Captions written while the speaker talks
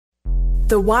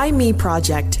The Why Me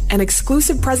Project, an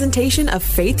exclusive presentation of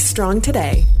Faith Strong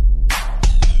Today.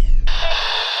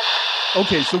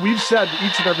 Okay, so we've said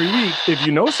each and every week, if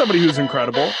you know somebody who's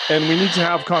incredible and we need to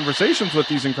have conversations with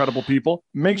these incredible people,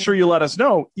 make sure you let us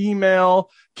know. Email,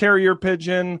 carrier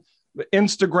pigeon,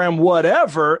 Instagram,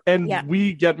 whatever, and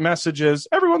we get messages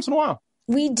every once in a while.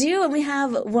 We do, and we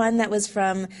have one that was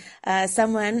from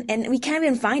someone, and we can't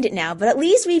even find it now, but at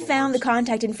least we found the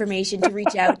contact information to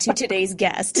reach out to today's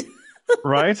guest.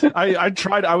 Right? I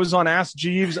tried. I was on Ask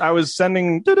Jeeves. I was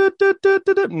sending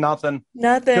nothing.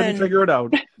 Couldn't figure it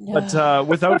out. No. But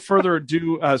without further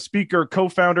ado, speaker,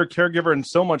 co-founder, caregiver, and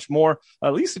so much more,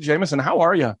 Lisa Jamieson, how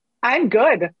are you? I'm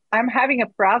good. I'm having a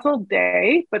frazzled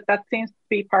day, but that seems to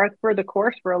be par for the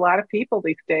course for a lot of people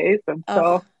these days. And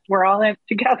so we're all in it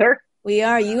together. We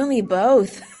are, you and me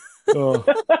both. Oh.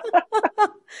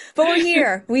 But we're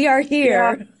here. We are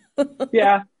here.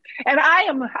 Yeah. And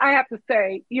I have to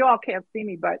say, you all can't see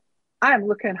me, but I'm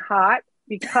looking hot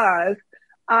because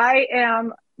I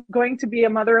am going to be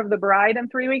a mother of the bride in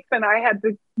 3 weeks. And I had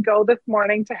to go this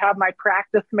morning to have my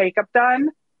practice makeup done.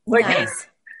 Nice.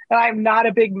 I'm not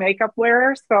a big makeup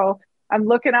wearer. So I'm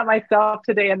looking at myself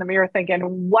today in the mirror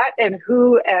thinking, what and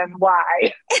who and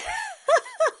why?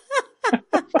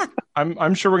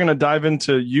 I'm sure we're going to dive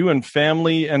into you and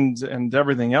family and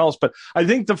everything else. But I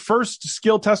think the first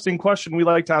skill testing question we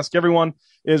like to ask everyone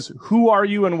is, who are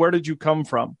you and where did you come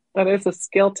from? That is a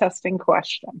skill testing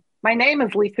question. My name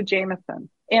is Lisa Jamieson.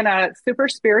 In a super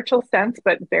spiritual sense,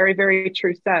 but very, very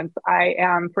true sense, I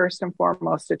am first and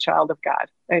foremost a child of God.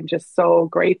 I'm just so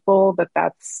grateful that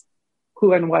that's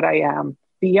who and what I am.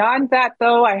 Beyond that,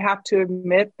 though, I have to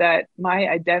admit that my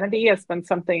identity has been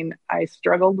something I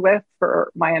struggled with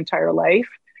for my entire life.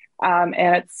 And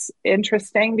it's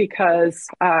interesting because,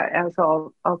 as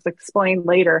I'll explain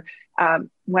later,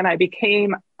 when I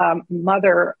became a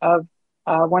mother of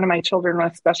one of my children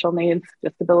with special needs,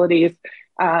 disabilities,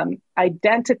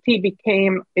 identity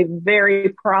became a very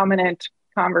prominent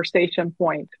conversation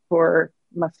point for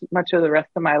much of the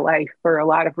rest of my life for a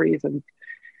lot of reasons.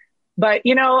 But,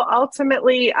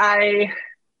 ultimately, I'm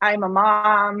a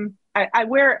mom. I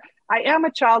am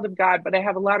a child of God, but I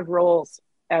have a lot of roles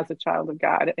as a child of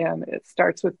God. And it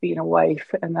starts with being a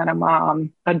wife and then a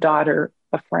mom, a daughter,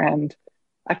 a friend,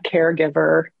 a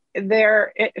caregiver.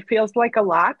 It feels like a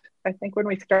lot. I think when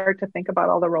we start to think about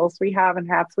all the roles we have and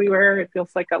hats we wear, it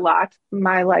feels like a lot.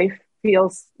 My life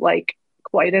feels like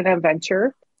quite an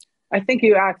adventure. I think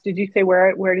you asked, did you say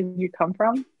where did you come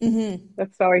from? Mm-hmm.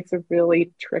 That's always a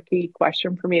really tricky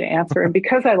question for me to answer. And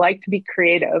because I like to be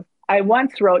creative, I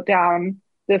once wrote down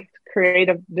this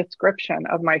creative description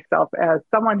of myself as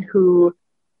someone whose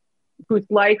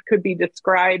life could be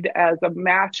described as a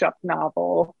mashup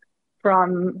novel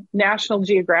from National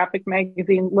Geographic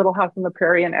magazine, Little House on the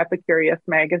Prairie, and Epicurious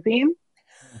magazine.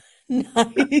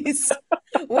 Nice.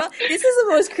 Well, this is the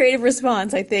most creative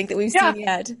response, I think, that we've seen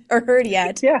yet or heard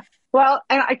yet. Yeah. Well,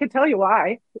 and I can tell you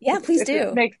why. Yeah, please do.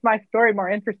 It makes my story more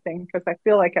interesting because I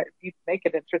feel like I need to make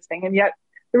it interesting. And yet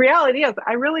the reality is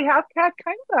I really have had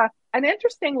kind of an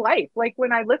interesting life. Like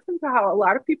when I listen to how a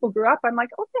lot of people grew up, I'm like,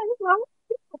 okay, well,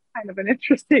 it's kind of an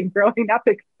interesting growing up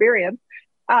experience.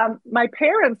 My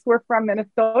parents were from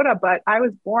Minnesota, but I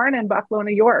was born in Buffalo,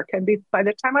 New York. And by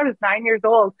the time I was 9 years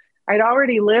old, I'd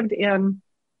already lived in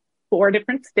 4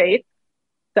 different states,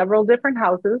 several different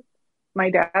houses. My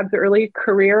dad's early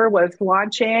career was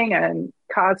launching and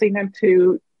causing him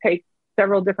to take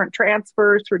several different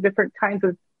transfers for different kinds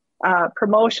of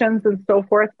promotions and so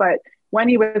forth. But when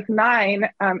he was 9,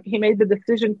 he made the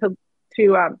decision he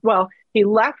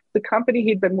left the company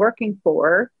he'd been working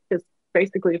for, his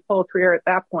basically full career at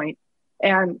that point,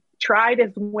 and tried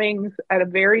his wings at a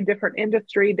very different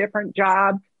industry, different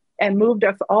job, and moved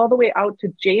us all the way out to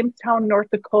Jamestown, North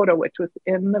Dakota, which was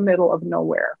in the middle of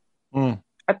nowhere. Mm.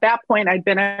 At that point, I'd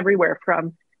been everywhere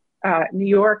from New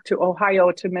York to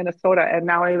Ohio to Minnesota, and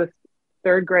now I was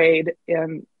 3rd grade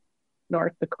in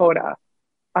North Dakota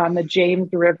on the James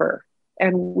River.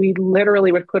 And we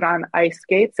literally would put on ice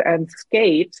skates and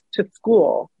skate to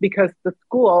school because the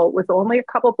school was only a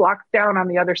couple blocks down on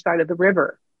the other side of the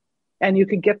river. And you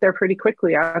could get there pretty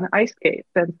quickly on ice skates,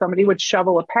 and somebody would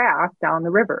shovel a path down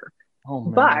the river. Oh,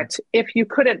 man. But if you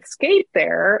couldn't skate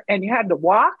there and you had to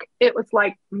walk, it was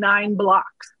like 9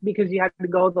 blocks because you had to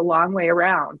go the long way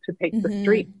around to take the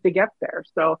streets to get there.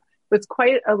 So it was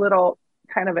quite a little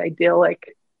kind of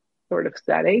idyllic sort of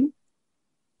setting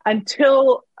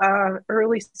until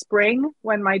early spring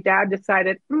when my dad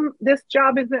decided, this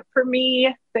job isn't for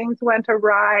me. Things went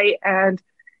awry and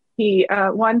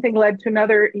one thing led to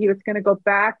another. He was going to go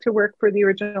back to work for the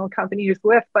original company he was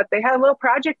with, but they had a little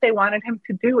project they wanted him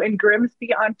to do in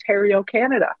Grimsby, Ontario,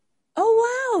 Canada.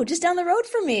 Oh, wow. Just down the road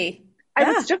from me.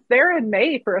 I was just there in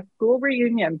May for a school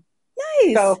reunion.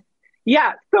 Nice. So,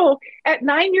 yeah. So at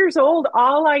 9 years old,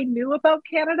 all I knew about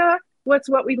Canada was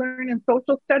what we learned in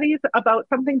social studies about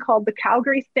something called the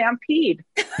Calgary Stampede.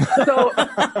 So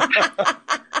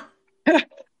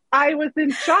I was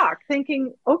in shock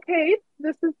thinking, okay,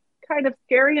 this is kind of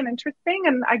scary and interesting.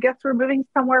 And I guess we're moving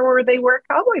somewhere where they wear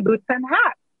cowboy boots and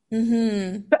hats.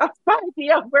 Mm-hmm. That's my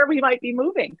idea of where we might be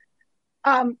moving.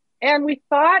 And we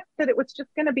thought that it was just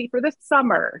going to be for the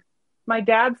summer. My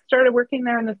dad started working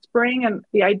there in the spring, and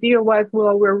the idea was,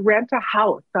 well, we'll rent a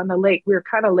house on the lake. We were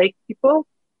kind of lake people,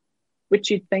 which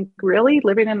you'd think really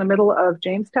living in the middle of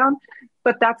Jamestown.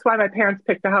 But that's why my parents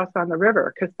picked a house on the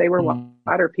river, because they were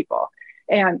water people.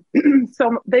 And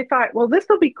so they thought, well, this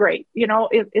will be great. You know,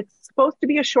 it's supposed to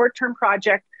be a short-term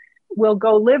project. We'll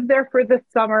go live there for the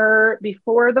summer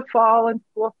before the fall and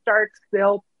school starts.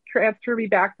 They'll transfer me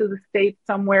back to the States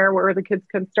somewhere where the kids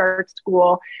can start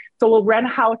school. So we'll rent a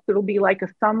house. It'll be like a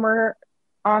summer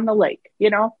on the lake, you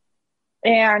know?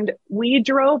 And we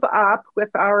drove up with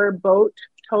our boat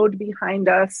towed behind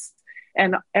us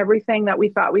and everything that we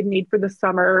thought we'd need for the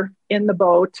summer in the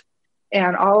boat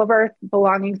and all of our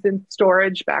belongings in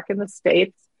storage back in the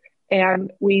States.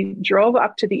 And we drove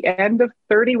up to the end of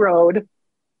 30 Road,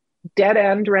 dead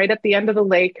end right at the end of the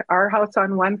lake, our house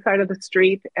on one side of the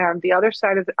street, and the other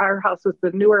side of our house was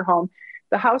the newer home.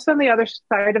 The house on the other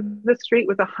side of the street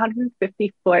was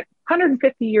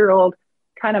 150-year-old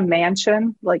kind of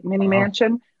mansion, like mini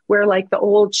mansion, where like the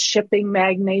old shipping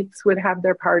magnates would have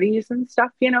their parties and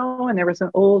stuff, you know, and there was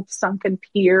an old sunken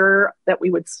pier that we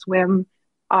would swim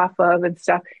off of and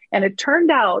stuff. And it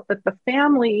turned out that the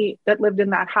family that lived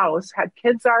in that house had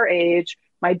kids our age.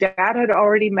 My dad had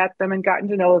already met them and gotten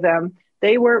to know them.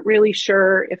 They weren't really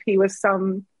sure if he was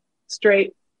some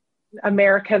straight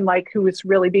American, like who was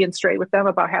really being straight with them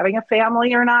about having a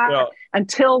family or not,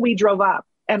 until we drove up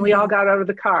and we all got out of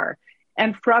the car.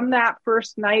 And from that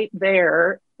first night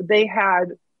there, they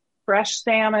had fresh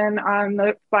salmon on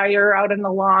the fire out in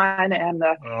the lawn and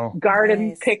the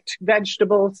garden picked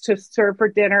vegetables to serve for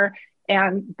dinner.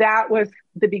 And that was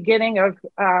the beginning of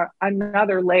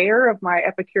another layer of my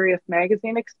Epicurious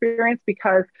magazine experience,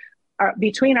 because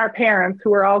between our parents,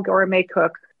 who were all gourmet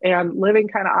cooks and living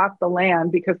kind of off the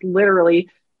land, because literally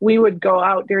we would go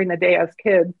out during the day as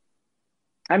kids.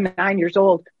 I'm 9 years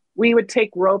old. We would take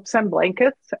ropes and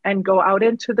blankets and go out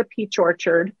into the peach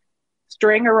orchard,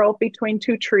 string a rope between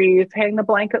two trees, hang the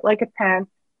blanket like a tent,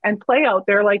 and play out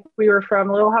there like we were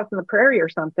from Little House on the Prairie or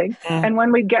something. And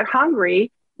when we'd get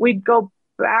hungry, we'd go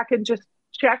back and just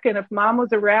check. And if mom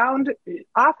was around,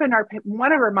 often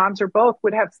one of our moms or both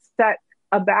would have set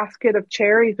a basket of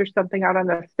cherries or something out on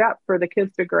the step for the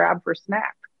kids to grab for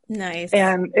snacks. Nice.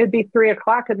 And it'd be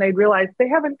 3:00 and they'd realize they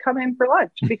haven't come in for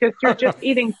lunch because you're just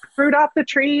eating fruit off the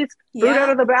trees, fruit out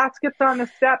of the baskets on the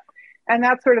step, and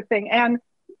that sort of thing. And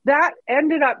that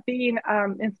ended up being,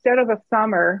 instead of a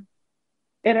summer,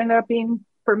 it ended up being,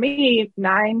 for me,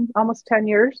 9, almost 10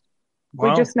 years. Wow.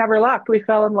 We just never left. We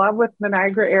fell in love with the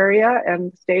Niagara area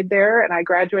and stayed there. And I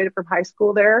graduated from high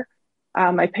school there.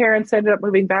 My parents ended up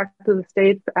moving back to the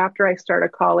States after I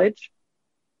started college.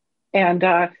 And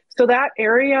so that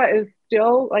area is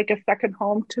still like a second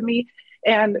home to me.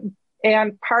 And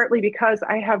partly because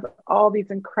I have all these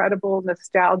incredible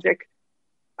nostalgic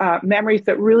memories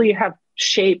that really have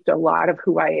shaped a lot of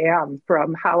who I am,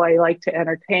 from how I like to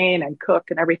entertain and cook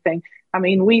and everything. I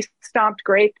mean, we stomped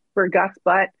great for Gus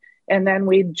Butt, and then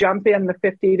we'd jump in the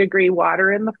 50-degree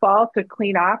water in the fall to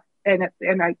clean off, and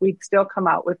we'd still come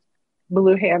out with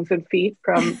blue hands and feet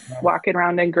from walking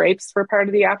around in grapes for part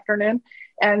of the afternoon.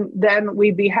 And then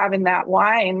we'd be having that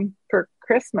wine for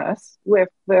Christmas with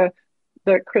the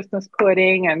Christmas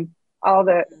pudding and all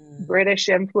the British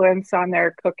influence on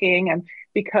their cooking. And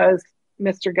because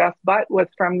Mr. Gus Butt was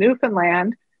from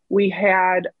Newfoundland, we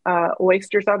had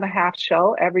oysters on the half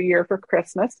shell every year for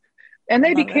Christmas. And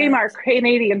they became our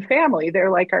Canadian family.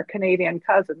 They're like our Canadian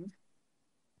cousins.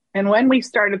 And when we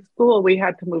started school, we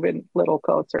had to move in a little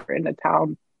closer into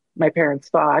town, my parents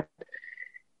thought.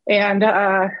 And,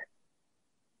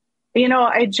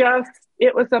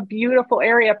 it was a beautiful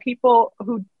area. People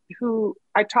who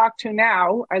I talk to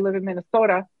now, I live in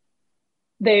Minnesota,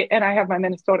 and I have my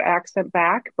Minnesota accent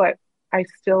back, but I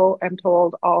still am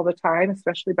told all the time,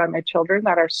 especially by my children,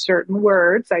 that are certain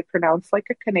words I pronounce like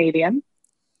a Canadian.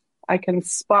 I can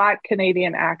spot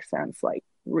Canadian accents like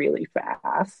really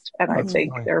fast. And I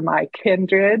think they're my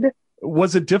kindred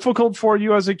Was it difficult for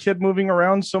you as a kid moving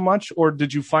around so much, or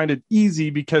did you find it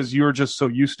easy because you were just so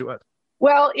used to it?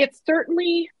 Well, it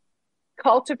certainly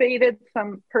cultivated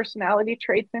some personality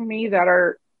traits in me that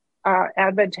are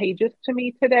advantageous to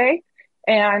me today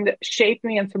and shaped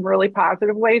me in some really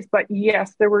positive ways. But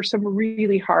yes, there were some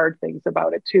really hard things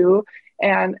about it too.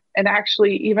 And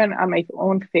actually, even on my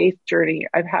own faith journey,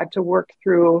 I've had to work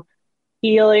through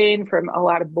healing from a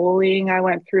lot of bullying I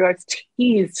went through. I was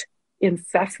teased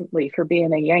incessantly for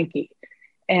being a Yankee.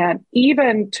 And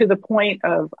even to the point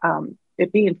of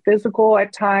it being physical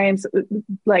at times,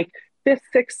 like fifth,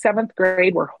 sixth, seventh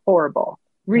grade were horrible,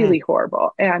 really horrible.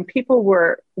 And people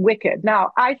were wicked.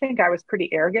 Now, I think I was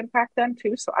pretty arrogant back then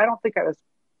too. So I don't think I was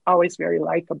always very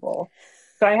likable.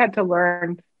 So I had to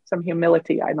learn some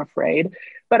humility, I'm afraid.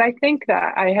 But I think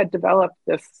that I had developed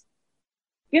this,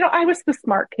 I was the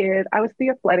smart kid. I was the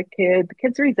athletic kid. The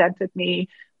kids resented me.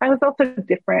 I was also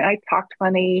different. I talked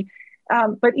funny.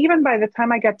 But even by the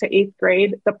time I got to eighth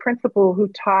grade, the principal who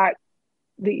taught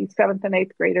the seventh and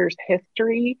eighth graders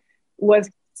history was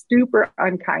super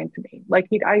unkind to me. Like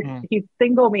he'd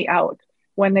single me out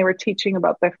when they were teaching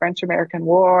about the French-American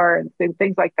War and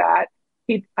things like that.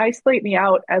 He'd isolate me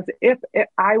out as if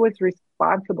I was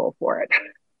responsible for it,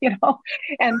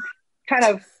 and kind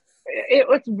of, it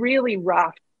was really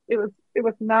rough. It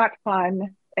was not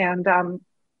fun. And,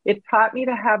 it taught me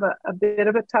to have a bit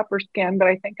of a tougher skin, but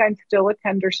I think I'm still a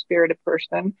tender spirited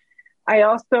person.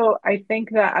 I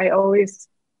think that I always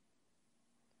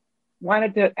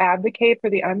wanted to advocate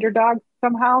for the underdog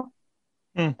somehow.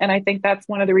 And I think that's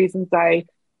one of the reasons I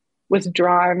was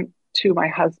drawn to my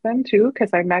husband too, because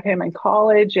I met him in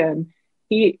college, and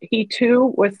he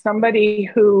too was somebody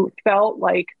who felt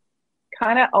like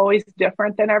kind of always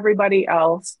different than everybody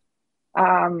else.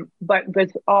 But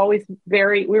was always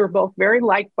we were both very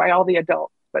liked by all the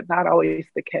adults, but not always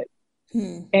the kids.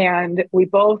 And we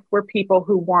both were people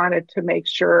who wanted to make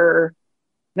sure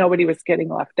nobody was getting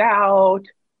left out.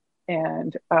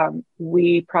 And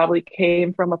we probably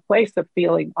came from a place of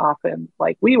feeling often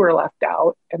like we were left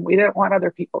out, and we didn't want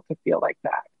other people to feel like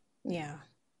that. Yeah.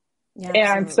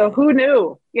 And so who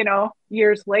knew,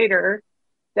 years later,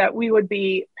 that we would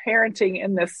be parenting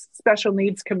in this special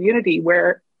needs community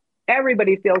where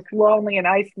everybody feels lonely and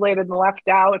isolated and left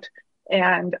out.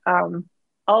 And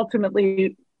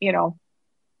ultimately,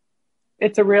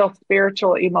 it's a real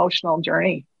spiritual, emotional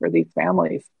journey for these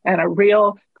families and a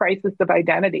real crisis of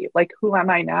identity. Like, who am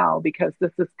I now? Because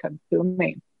this is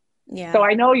consuming. Yeah. So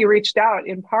I know you reached out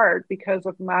in part because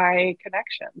of my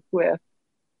connections with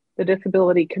the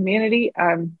disability community.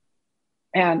 And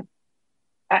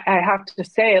I have to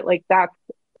say it, like, that's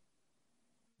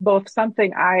both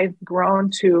something I've grown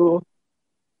to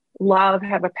love,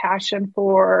 have a passion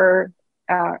for,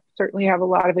 certainly have a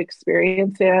lot of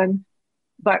experience in.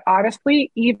 But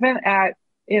honestly, even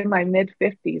in my mid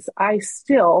 50s, I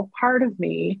still, part of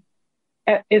me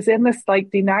is in this like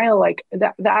denial, like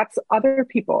that's other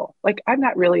people. Like, I'm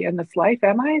not really in this life,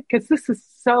 am I? Because this is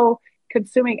so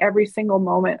consuming every single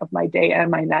moment of my day and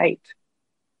my night.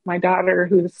 My daughter,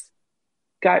 who's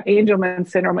got Angelman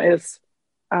syndrome, is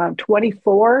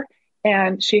 24.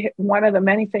 And one of the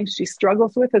many things she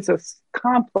struggles with is a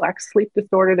complex sleep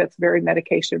disorder that's very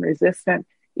medication resistant.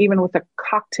 Even with a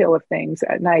cocktail of things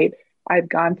at night, I've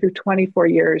gone through 24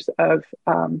 years of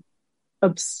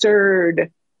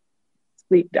absurd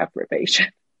sleep deprivation.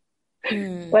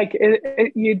 Like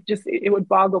it would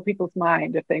boggle people's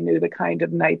mind if they knew the kind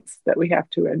of nights that we have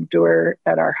to endure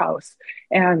at our house.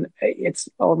 And it's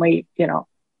only,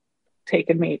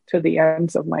 taken me to the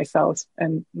ends of myself.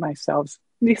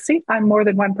 You see, I'm more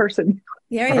than one person.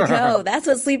 There you go. That's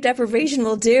what sleep deprivation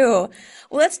will do.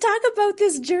 Well, let's talk about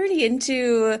this journey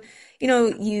into,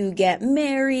 you get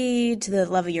married to the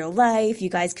love of your life. You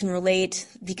guys can relate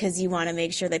because you want to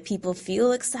make sure that people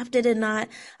feel accepted and not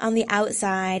on the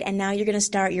outside. And now you're going to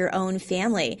start your own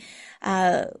family.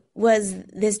 Was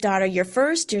this daughter your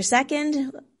first, your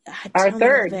second? Our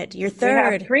third. Your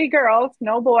third. We have 3 girls,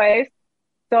 no boys.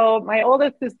 So my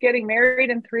oldest is getting married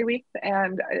in 3 weeks,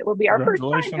 and it will be our first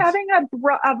time having a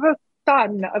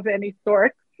son of any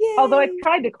sort. Yay. Although I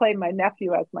tried to claim my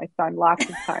nephew as my son lots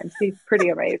of times. He's pretty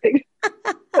amazing.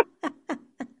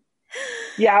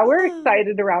 Yeah, we're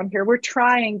excited around here. We're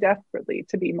trying desperately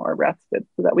to be more rested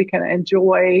so that we can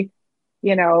enjoy,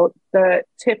 the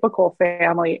typical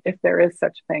family, if there is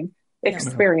such thing,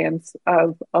 experience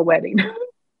of a wedding.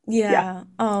 Yeah.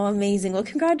 Oh, amazing. Well,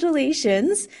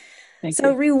 congratulations. Thank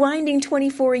So you. rewinding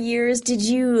 24 years, did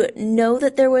you know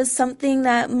that there was something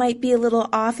that might be a little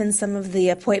off in some of the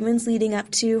appointments leading up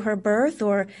to her birth,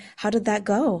 or how did that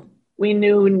go? We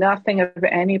knew nothing of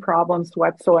any problems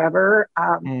whatsoever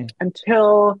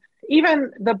until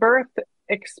even the birth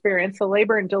experience. The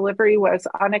labor and delivery was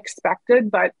unexpected,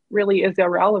 but really is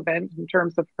irrelevant in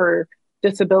terms of her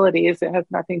disabilities. It has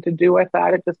nothing to do with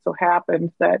that. It just so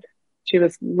happened that she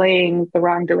was laying the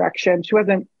wrong direction. She was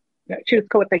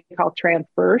what they call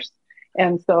transverse.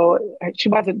 And so she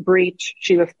wasn't breech,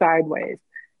 she was sideways.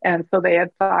 And so they had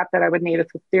thought that I would need a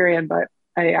cesarean, but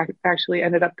I actually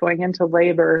ended up going into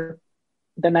labor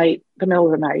the middle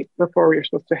of the night before we were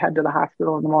supposed to head to the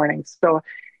hospital in the morning. So,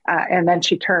 and then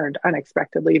she turned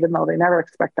unexpectedly, even though they never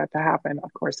expect that to happen.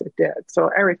 Of course it did. So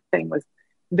everything was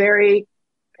very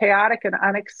chaotic and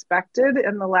unexpected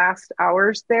in the last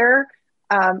hours there.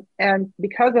 And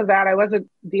because of that, I wasn't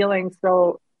dealing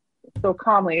so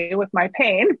calmly with my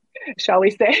pain, shall we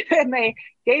say. And they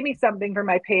gave me something for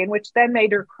my pain, which then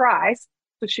made her cry.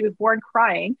 So she was born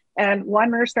crying. And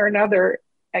one nurse or another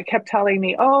kept telling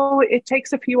me, oh, it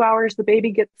takes a few hours. The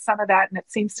baby gets some of that and it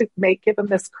seems to give him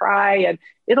this cry and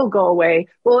it'll go away.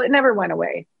 Well, it never went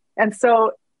away. And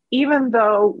so even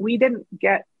though we didn't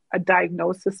get a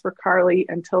diagnosis for Carly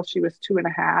until she was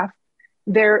 2.5,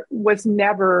 there was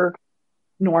never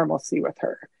normalcy with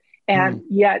her. And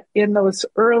yet in those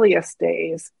earliest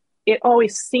days, it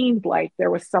always seemed like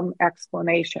there was some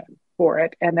explanation for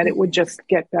it and that it would just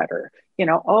get better.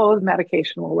 The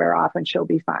medication will wear off and she'll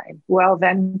be fine. Well,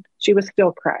 then she was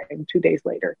still crying 2 days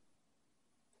later.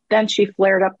 Then she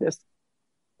flared up this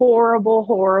horrible,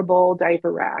 horrible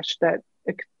diaper rash that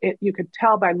you could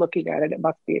tell by looking at it, it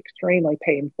must be extremely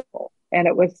painful. And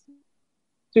it was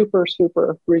super,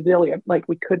 super resilient. Like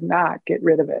we could not get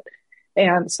rid of it.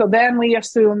 And so then we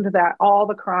assumed that all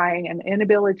the crying and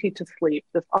inability to sleep,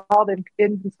 all the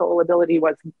inconsolability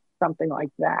was something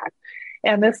like that.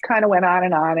 And this kind of went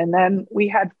on. And then we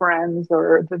had friends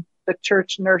or the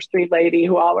church nursery lady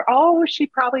who all were, oh, she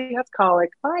probably has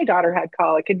colic. My daughter had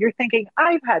colic. And you're thinking,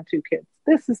 I've had 2 kids.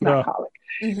 This is not colic.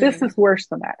 This is worse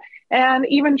than that. And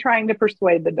even trying to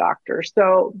persuade the doctor.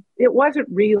 So it wasn't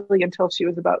really until she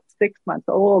was about 6 months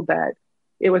old that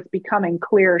it was becoming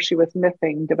clear she was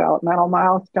missing developmental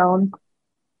milestones.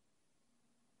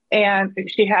 And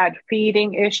she had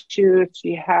feeding issues,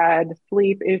 she had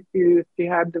sleep issues, she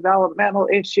had developmental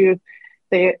issues.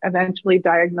 They eventually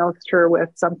diagnosed her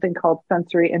with something called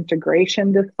sensory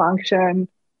integration dysfunction.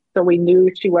 So we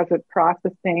knew she wasn't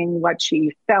processing what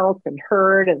she felt and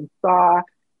heard and saw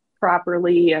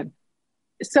properly. And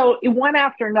so one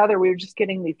after another, we were just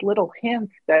getting these little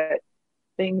hints that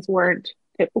things weren't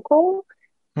typical.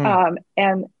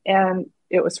 And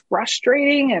it was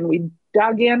frustrating, and we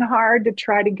dug in hard to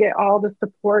try to get all the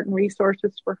support and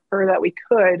resources for her that we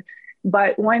could.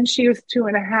 But when she was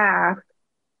 2.5,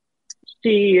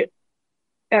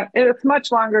 it's a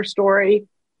much longer story.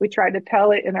 We tried to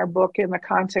tell it in our book in the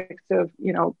context of,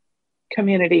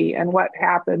 community and what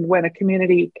happened when a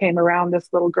community came around this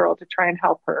little girl to try and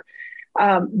help her.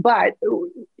 But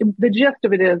the gist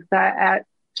of it is that at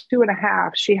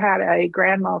 2.5, she had a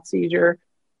grand mal seizure,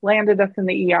 landed us in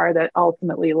the ER that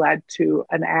ultimately led to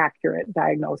an accurate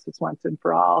diagnosis once and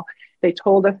for all. They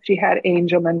told us she had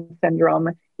Angelman syndrome.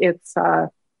 It's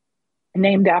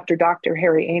named after Dr.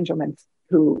 Harry Angelman,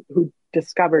 who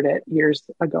discovered it years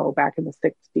ago, back in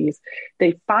the 60s.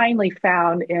 They finally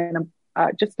found in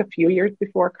just a few years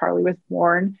before Carly was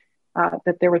born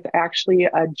that there was actually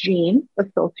a gene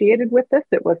associated with this.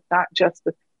 It was not just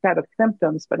a set of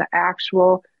symptoms, but an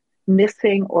actual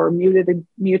missing or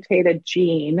mutated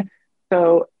gene.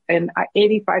 So in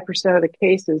 85% of the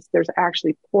cases, there's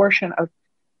actually portion of,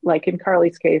 like in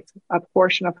Carly's case, a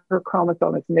portion of her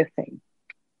chromosome is missing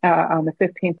on the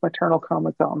 15th maternal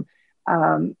chromosome.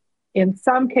 In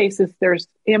some cases, there's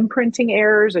imprinting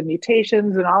errors and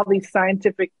mutations and all these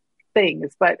scientific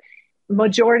things, but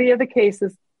majority of the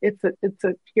cases, it's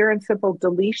a pure and simple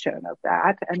deletion of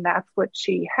that, and that's what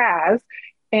she has,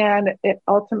 and it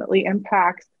ultimately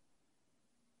impacts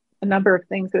a number of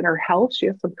things in her health. She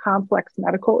has some complex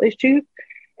medical issues,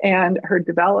 and her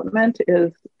development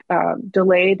is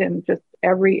delayed in just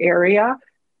every area.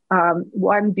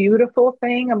 One beautiful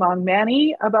thing among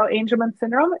many about Angelman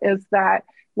syndrome is that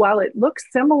while it looks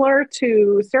similar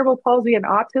to cerebral palsy and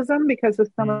autism because of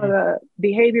some of the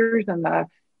behaviors and the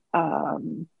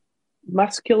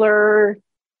muscular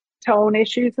tone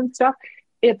issues and stuff,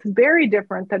 it's very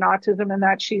different than autism in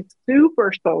that she's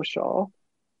super social,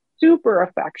 super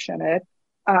affectionate.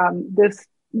 This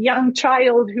young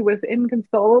child who was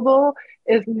inconsolable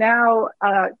is now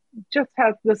just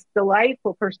has this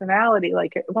delightful personality.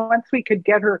 Like once we could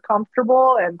get her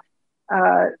comfortable and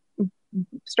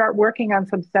start working on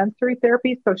some sensory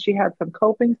therapy, so she had some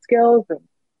coping skills and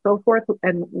so forth.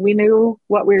 And we knew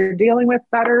what we were dealing with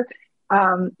better.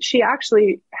 She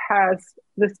actually has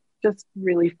this just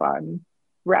really fun,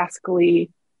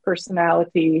 rascally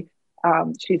personality.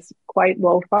 She's quite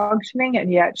low functioning,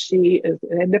 and yet she is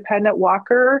an independent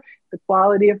walker. The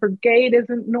quality of her gait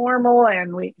isn't normal,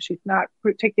 and she's not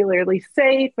particularly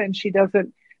safe, and she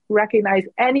doesn't recognize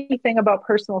anything about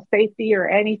personal safety or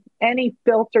any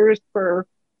filters for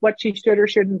what she should or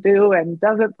shouldn't do, and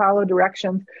doesn't follow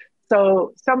directions.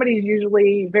 So somebody's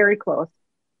usually very close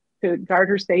to guard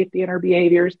her safety and her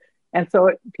behaviors. And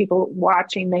so people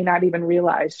watching may not even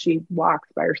realize she walks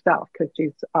by herself because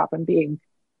she's often being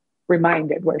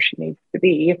reminded where she needs to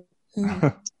be. Mm-hmm.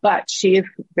 But she is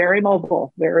very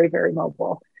mobile, very, very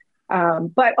mobile.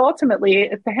 But ultimately,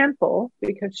 it's a handful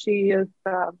because she is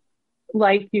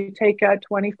like you take a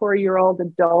 24-year-old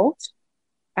adult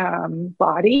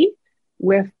body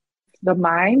with the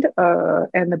mind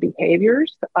and the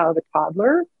behaviors of a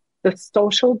toddler, the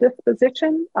social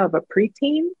disposition of a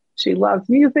preteen. She loves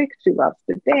music. She loves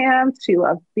to dance. She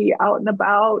loves to be out and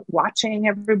about, watching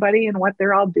everybody and what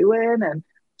they're all doing. And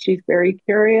she's very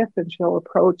curious, and she'll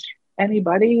approach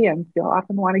anybody, and she'll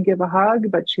often want to give a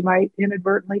hug, but she might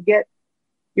inadvertently get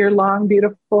your long,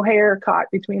 beautiful hair caught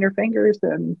between her fingers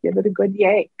and give it a good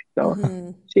yank.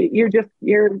 So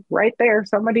you're right there.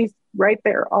 Somebody's right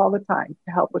there all the time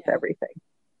to help with everything.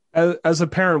 As a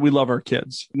parent, we love our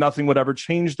kids. Nothing would ever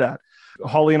change that.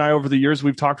 Holly and I, over the years,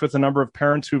 we've talked with a number of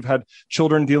parents who've had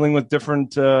children dealing with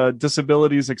different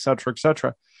disabilities, et cetera, et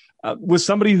cetera. With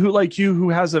somebody like you who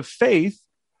has a faith,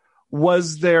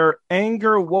 was there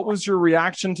anger? What was your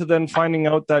reaction to then finding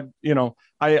out that,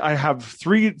 I have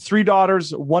three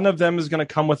daughters. One of them is going to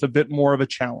come with a bit more of a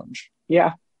challenge.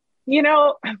 Yeah.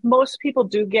 Most people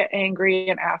do get angry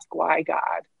and ask why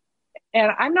God. And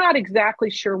I'm not exactly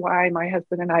sure why my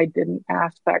husband and I didn't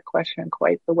ask that question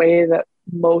quite the way that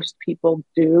most people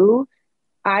do.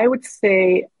 I would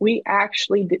say we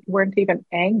actually weren't even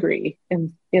angry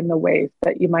in the ways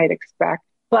that you might expect.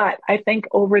 But I think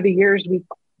over the years,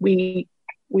 we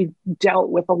dealt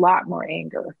with a lot more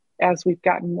anger as we've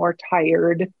gotten more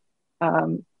tired,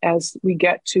 as we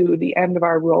get to the end of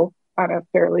our rope on a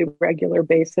fairly regular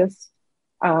basis.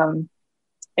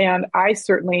 And I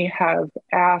certainly have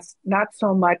asked not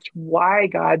so much why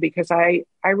God, because I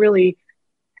really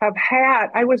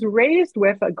I was raised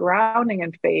with a grounding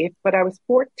in faith, but I was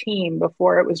 14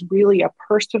 before it was really a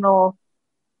personal,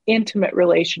 intimate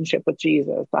relationship with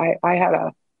Jesus. I had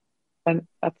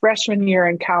a freshman year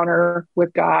encounter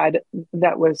with God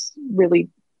that was really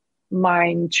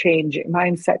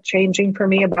mindset changing for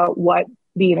me about what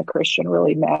being a Christian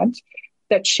really meant,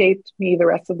 that shaped me the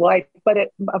rest of my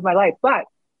life. But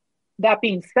that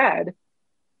being said,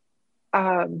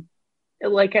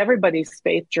 like everybody's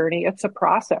faith journey, it's a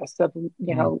process of,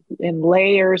 in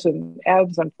layers and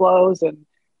ebbs and flows.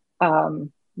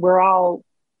 And we're all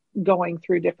going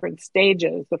through different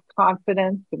stages of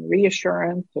confidence and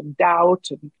reassurance and doubt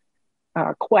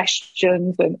and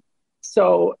questions. And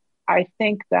so I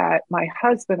think that my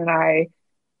husband and I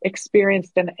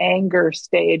experienced an anger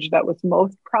stage that was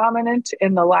most prominent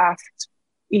in the last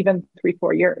even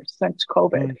 3-4 years since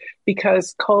COVID,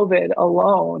 because COVID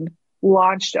alone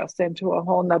launched us into a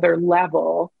whole nother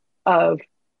level of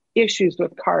issues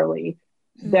with Carly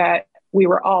that we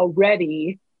were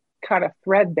already kind of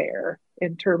threadbare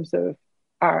in terms of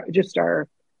our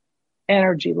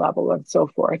energy level and so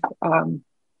forth.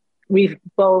 We've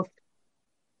both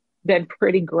been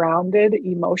pretty grounded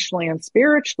emotionally and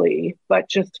spiritually, but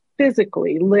just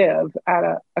physically live at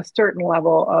a certain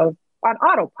level on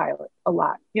autopilot a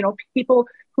lot. People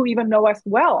who even know us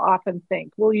well often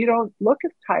think, well, you don't look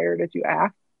as tired as you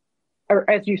act or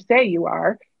as you say you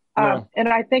are. And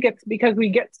I think it's because we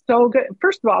get so good.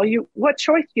 First of all, what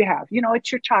choice do you have?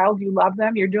 It's your child. You love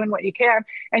them. You're doing what you can.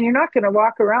 And you're not going to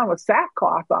walk around with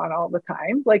sackcloth on all the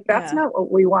time. Like, that's not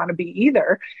what we want to be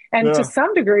either. And to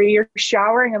some degree, you're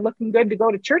showering and looking good to go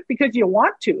to church because you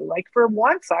want to. Like, for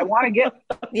once, I want to get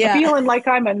feeling like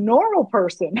I'm a normal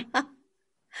person,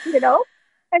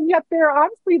 And yet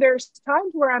there's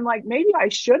times where I'm like, maybe I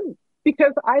shouldn't,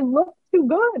 because I look too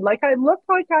good. Like, I look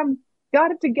like I'm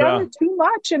got it together too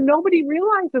much, and nobody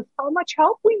realizes how much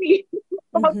help we need,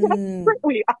 how desperate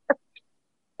we are.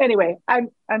 Anyway, I'm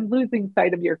losing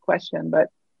sight of your question, but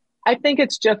I think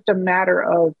it's just a matter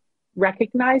of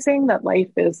recognizing that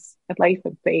life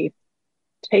and faith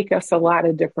take us a lot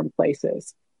of different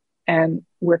places. And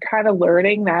we're kind of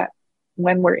learning that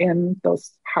when we're in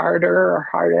those harder or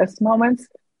hardest moments,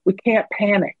 we can't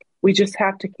panic. We just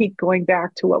have to keep going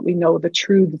back to what we know the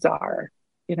truths are,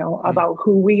 about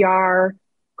who we are,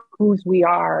 whose we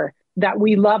are, that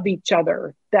we love each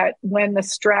other, that when the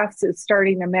stress is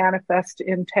starting to manifest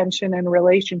in tension in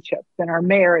relationships, in our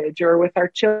marriage or with our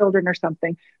children or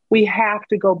something, we have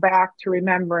to go back to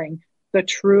remembering the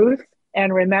truth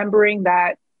and remembering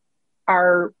that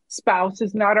our spouse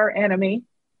is not our enemy,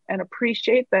 and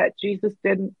appreciate that Jesus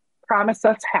didn't promise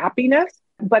us happiness,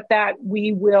 but that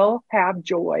we will have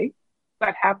joy.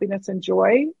 But happiness and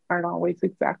joy aren't always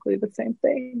exactly the same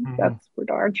thing. Mm-hmm. That's for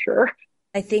darn sure.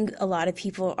 I think a lot of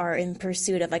people are in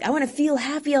pursuit of, like, I want to feel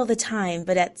happy all the time,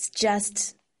 but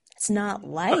it's not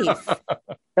life.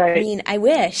 Right. I mean, I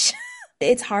wish.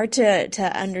 It's hard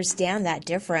to understand that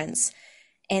difference.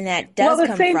 And that does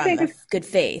come from good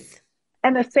faith.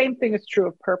 And the same thing is true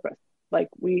of purpose. Like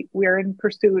we're in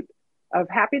pursuit of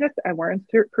happiness and we're in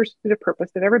pursuit of purpose.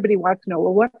 And everybody wants to know,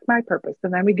 well, what's my purpose?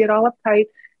 And then we get all uptight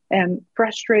and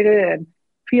frustrated and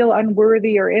feel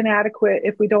unworthy or inadequate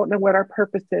if we don't know what our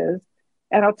purpose is.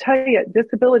 And I'll tell you,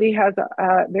 disability has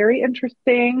a very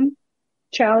interesting,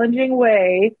 challenging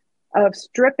way of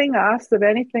stripping us of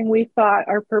anything we thought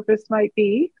our purpose might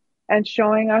be and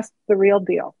showing us the real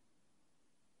deal.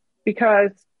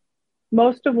 Because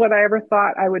most of what I ever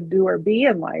thought I would do or be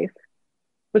in life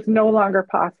was no longer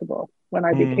possible when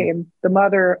I became the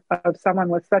mother of someone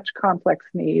with such complex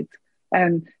needs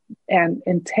and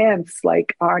intense,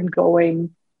 like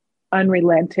ongoing,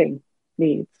 unrelenting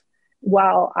needs.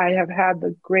 While I have had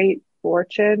the great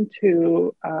fortune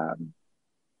to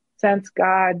sense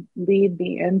God lead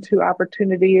me into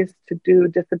opportunities to do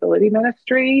disability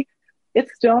ministry,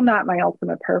 it's still not my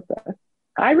ultimate purpose.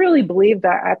 I really believe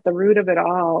that at the root of it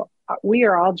all, we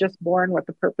are all just born with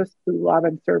the purpose to love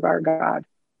and serve our God.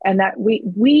 And that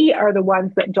we are the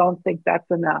ones that don't think that's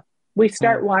enough. We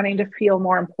start wanting to feel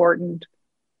more important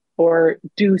or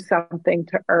do something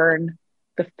to earn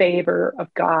the favor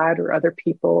of God or other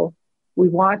people. We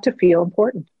want to feel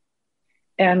important.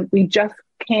 And we just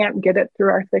can't get it through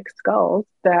our thick skulls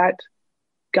that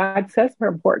God says we're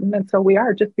important. And so we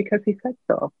are, just because he said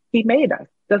so. He made us.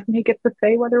 Doesn't he get to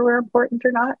say whether we're important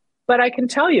or not? But I can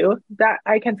tell you that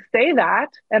I can say that,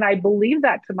 and I believe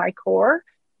that to my core.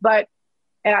 But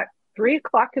at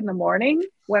 3:00 in the morning,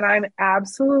 when I'm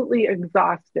absolutely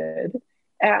exhausted,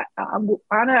 on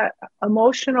an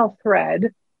emotional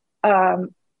thread,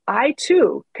 I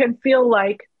too can feel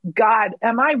like, God,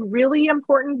 am I really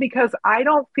important? Because I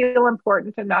don't feel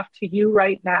important enough to you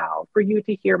right now for you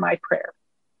to hear my prayer.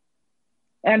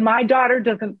 And my daughter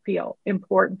doesn't feel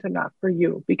important enough for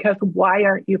you, because why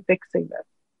aren't you fixing this?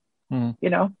 You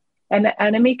know, and the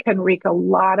enemy can wreak a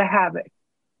lot of havoc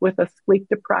with a sleep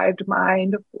deprived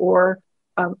mind or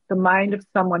the mind of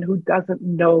someone who doesn't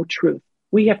know truth.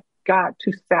 We have got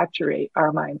to saturate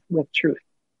our minds with truth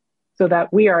so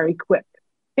that we are equipped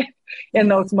in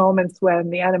those moments when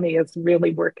the enemy is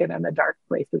really working in the dark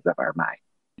places of our mind.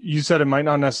 You said it might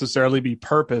not necessarily be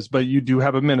purpose, but you do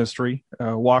have a ministry,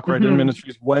 Walk Right In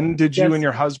Ministries. When did you and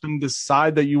your husband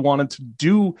decide that you wanted to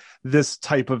do this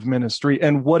type of ministry,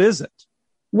 and what is it?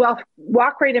 Well,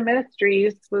 Walk Right In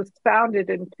Ministries was founded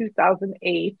in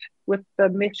 2008 with the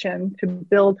mission to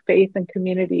build faith and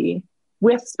community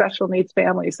with special needs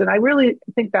families. And I really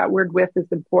think that word "with"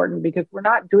 is important, because we're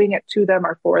not doing it to them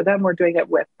or for them. We're doing it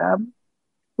with them.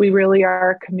 We really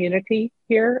are a community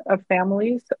here of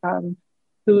families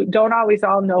who don't always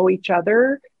all know each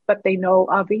other, but they know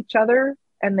of each other,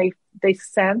 and they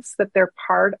sense that they're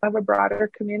part of a broader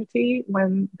community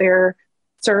when they're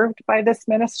served by this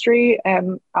ministry,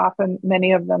 and often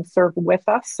many of them serve with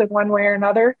us in one way or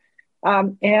another.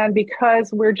 And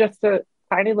because we're just a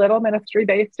tiny little ministry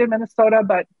based in Minnesota,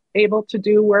 but able to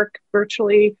do work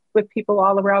virtually with people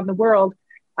all around the world,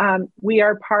 we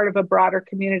are part of a broader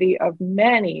community of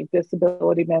many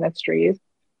disability ministries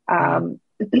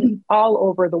all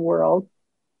over the world.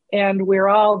 And we're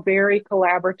all very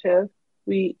collaborative.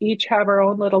 We each have our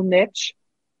own little niche,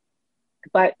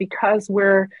 but because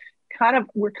we're kind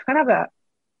of a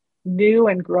new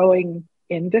and growing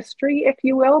industry, if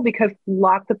you will, because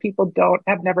lots of people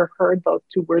have never heard those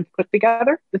two words put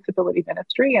together, disability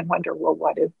ministry, and wonder, well,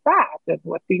 what is that? And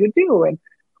what do you do? And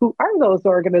who are those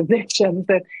organizations?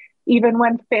 And even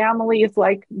when families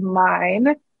like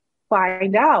mine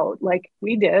find out, like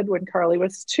we did when Carly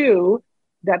was 2,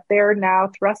 that they're now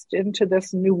thrust into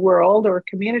this new world or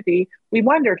community, we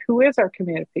wondered, who is our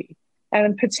community?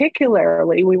 And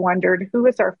particularly, we wondered, who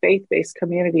is our faith-based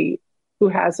community who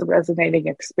has a resonating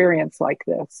experience like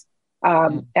this?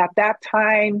 At that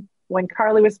time, when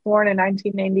Carly was born in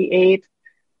 1998,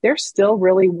 there still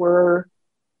really were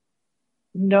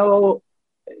no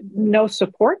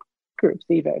support groups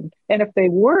even. And if they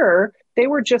were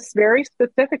just very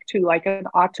specific to, like, an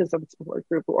autism support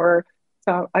group or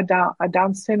a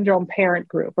Down syndrome parent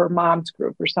group or mom's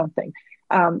group or something.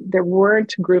 There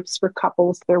weren't groups for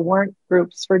couples. There weren't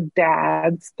groups for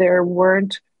dads. There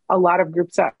weren't a lot of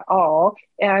groups at all.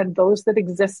 And those that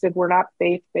existed were not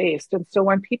faith-based. And so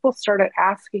when people started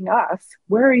asking us,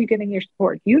 where are you getting your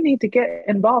support? You need to get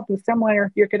involved with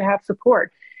somewhere you're going to have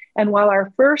support. And while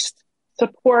our first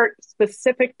support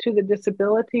specific to the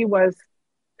disability was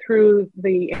through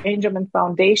the Angelman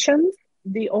Foundations,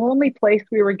 the only place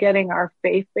we were getting our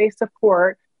faith-based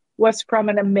support was from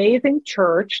an amazing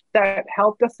church that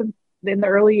helped us in the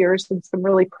early years in some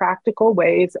really practical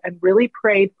ways and really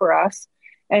prayed for us.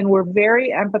 And were very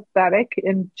empathetic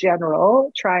in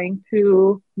general, trying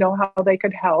to know how they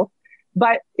could help.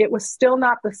 But it was still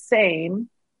not the same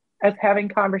as having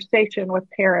conversation with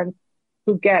parents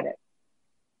who get it.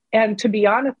 And to be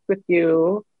honest with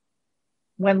you,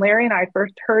 when Larry and I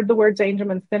first heard the words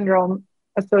Angelman syndrome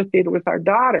associated with our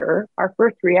daughter, our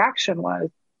first reaction was,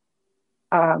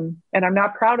 and I'm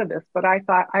not proud of this, but I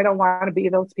thought, I don't want to be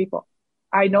those people.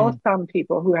 I know some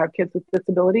people who have kids with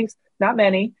disabilities, not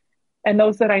many. And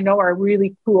those that I know are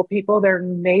really cool people. They're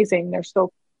amazing. They're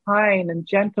so kind and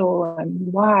gentle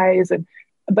and wise.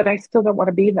 But I still don't want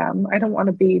to be them. I don't want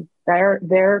to be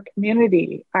their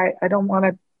community. I don't want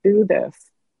to do this,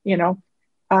 you know?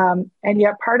 And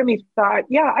yet part of me thought,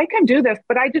 yeah, I can do this,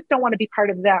 but I just don't want to be part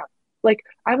of them. Like,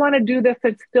 I want to do this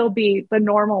and still be the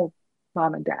normal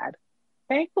mom and dad.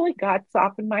 Thankfully, God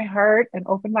softened my heart and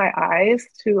opened my eyes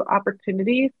to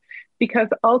opportunities, because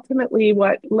ultimately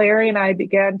what Larry and I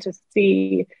began to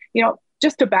see, you know,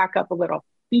 just to back up a little,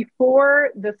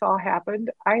 before this all happened,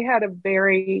 I had a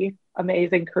very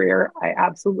amazing career I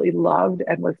absolutely loved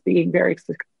and was being very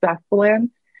successful in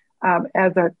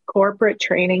as a corporate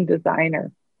training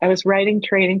designer. I was writing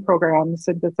training programs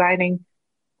and designing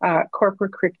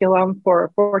corporate curriculum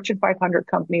for Fortune 500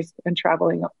 companies and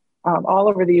traveling all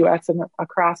over the US and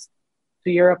across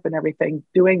to Europe and everything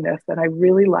doing this. And I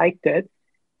really liked it.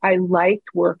 I liked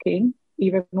working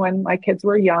even when my kids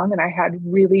were young, and I had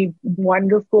really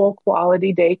wonderful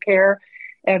quality daycare,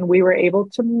 and we were able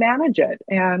to manage it,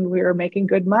 and we were making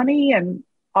good money, and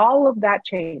all of that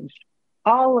changed.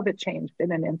 All of it changed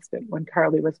in an instant when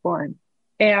Carly was born.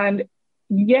 And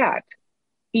yet,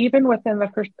 even within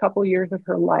the first couple years of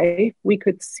her life, we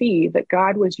could see that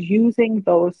God was using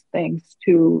those things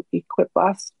to equip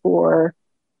us for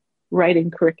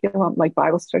writing curriculum, like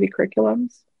Bible study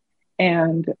curriculums.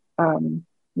 And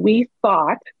we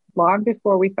thought, long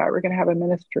before we thought we were going to have a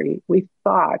ministry, we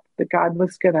thought that God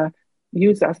was going to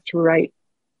use us to write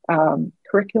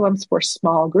curriculums for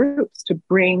small groups to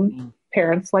bring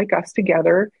parents like us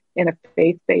together in a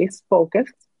faith-based focus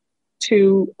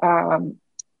to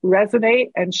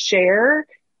resonate and share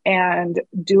and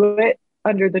do it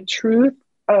under the truth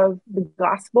of the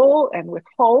gospel and with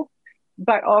hope,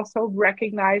 but also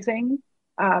recognizing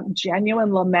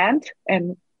genuine lament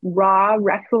and raw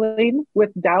wrestling with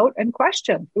doubt and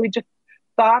questions. We just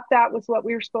thought that was what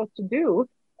we were supposed to do.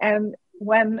 And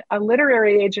when a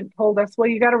literary agent told us, well,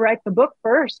 you got to write the book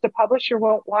first, the publisher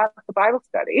won't want the Bible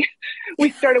study,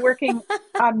 we started working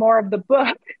on more of the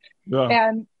book.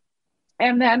 Yeah.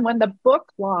 And then when the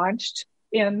book launched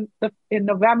in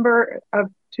November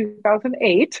of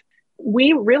 2008,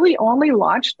 we really only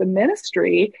launched the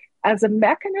ministry as a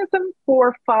mechanism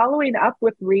for following up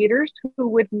with readers who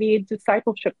would need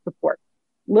discipleship support.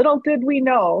 Little did we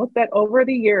know that over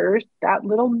the years, that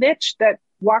little niche that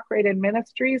Walk Right In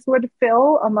Ministries would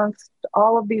fill amongst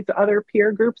all of these other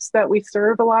peer groups that we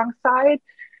serve alongside,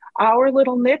 our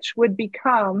little niche would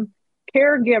become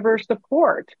caregiver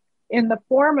support in the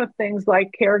form of things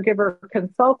like caregiver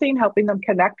consulting, helping them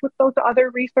connect with those other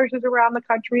resources around the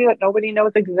country that nobody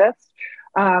knows exist.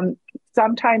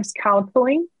 Sometimes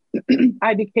counseling.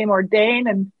 I became ordained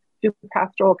and do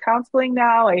pastoral counseling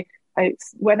now. I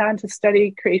went on to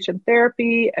study creation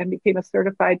therapy and became a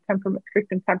certified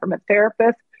Christian temperament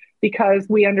therapist, because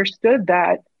we understood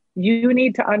that you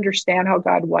need to understand how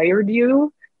God wired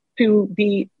you to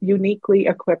be uniquely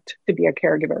equipped to be a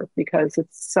caregiver, because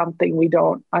it's something we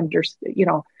don't understand. You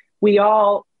know, we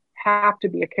all have to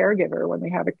be a caregiver when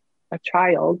we have a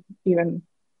child, even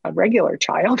a regular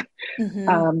child.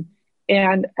 Mm-hmm.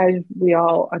 And as we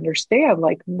all understand,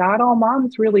 like, not all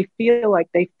moms really feel like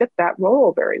they fit that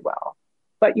role very well.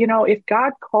 But, you know, if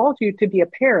God called you to be a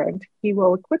parent, he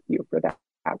will equip you for that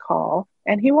call,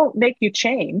 and he won't make you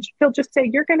change. He'll just say,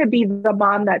 you're going to be the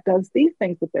mom that does these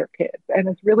things with their kids and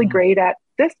is really great at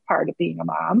this part of being a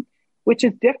mom, which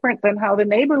is different than how the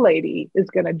neighbor lady is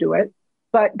going to do it.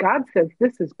 But God says,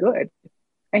 this is good.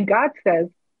 And God says,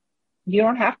 you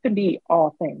don't have to be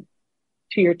all things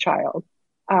to your child.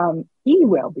 He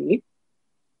will be.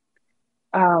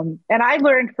 And I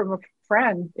learned from a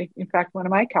friend, in fact, one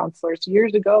of my counselors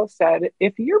years ago said,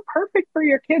 if you're perfect for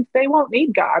your kids, they won't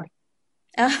need God.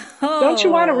 Don't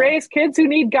you want to Oh, raise kids who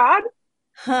need God?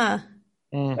 huh.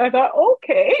 Mm. I thought,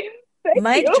 okay, thank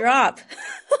Mic you. drop.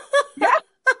 Yeah.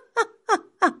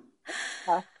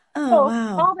 Oh, So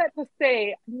wow. all that to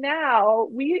say, now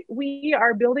we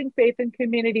are building faith and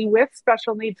community with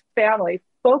special needs families,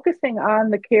 focusing on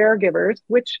the caregivers,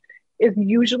 which is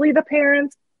usually the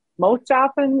parents. Most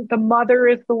often, the mother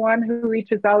is the one who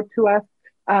reaches out to us.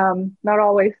 Not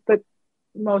always, but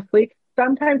mostly.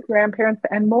 Sometimes grandparents,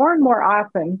 and more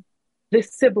often, the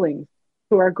siblings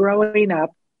who are growing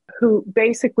up, who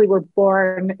basically were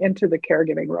born into the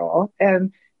caregiving role.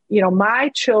 And my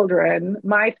children,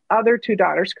 my other two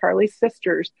daughters, Carly's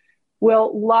sisters,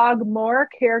 will log more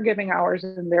caregiving hours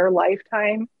in their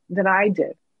lifetime than I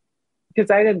did,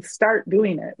 because I didn't start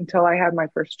doing it until I had my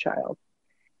first child.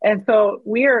 And so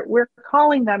we're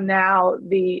calling them now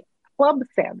the club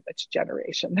sandwich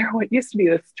generation. There what used to be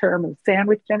this term of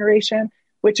sandwich generation,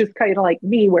 which is kind of like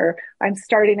me, where I've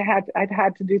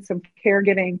had to do some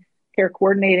caregiving, care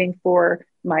coordinating for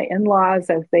my in-laws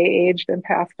as they aged and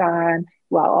passed on,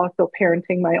 while also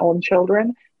parenting my own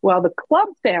children. Well, the club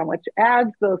sandwich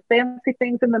adds those fancy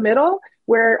things in the middle,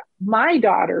 where my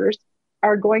daughters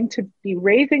are going to be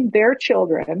raising their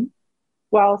children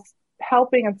while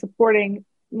helping and supporting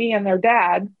me and their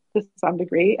dad to some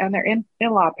degree, and their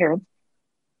in-law parents,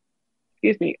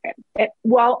 excuse me,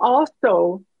 while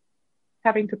also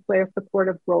having to play a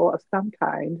supportive role of some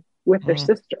kind with their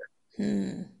sister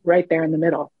right there in the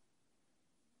middle.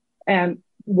 And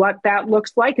what that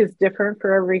looks like is different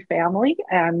for every family,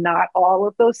 and not all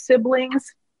of those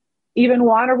siblings even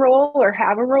want a role or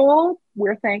have a role.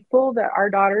 We're thankful that our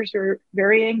daughters are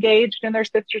very engaged in their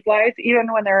sisters' lives,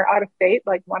 even when they're out of state.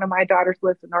 Like, one of my daughters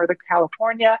lives in Northern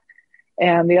California,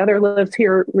 and the other lives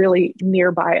here really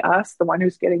nearby us. The one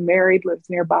who's getting married lives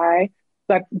nearby.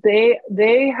 But they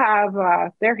have,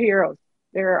 they're heroes.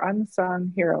 They're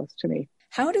unsung heroes to me.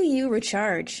 How do you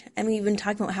recharge? I mean, you've been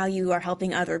talking about how you are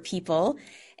helping other people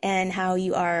and how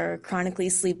you are chronically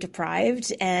sleep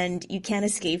deprived and you can't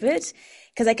escape it.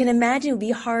 Because I can imagine it would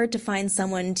be hard to find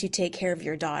someone to take care of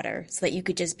your daughter so that you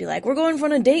could just be like, we're going for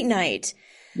a date night.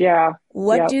 Yeah.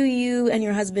 What do you and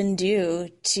your husband do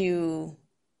to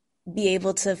be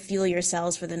able to fuel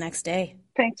yourselves for the next day?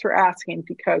 Thanks for asking,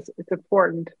 because it's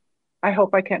important. I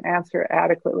hope I can answer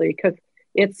adequately, because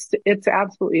it's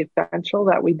absolutely essential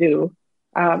that we do.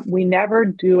 We never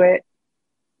do it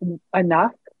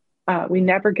enough. We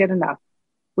never get enough.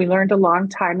 We learned a long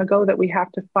time ago that we have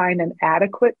to find an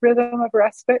adequate rhythm of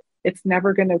respite. It's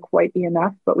never going to quite be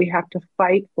enough, but we have to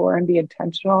fight for and be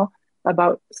intentional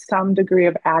about some degree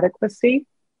of adequacy.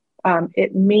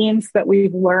 It means that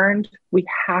we've learned we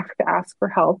have to ask for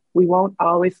help. We won't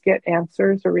always get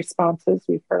answers or responses.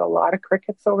 We've heard a lot of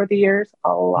crickets over the years,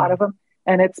 a lot of them,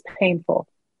 and it's painful,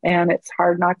 and it's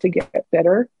hard not to get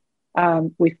bitter.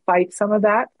 We fight some of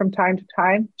that from time to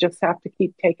time, just have to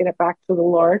keep taking it back to the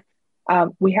Lord.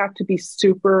 We have to be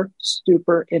super,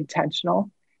 super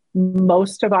intentional.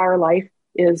 Most of our life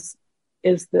is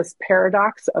this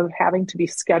paradox of having to be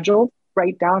scheduled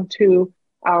right down to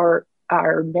our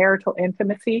marital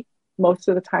intimacy. Most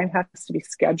of the time has to be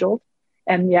scheduled.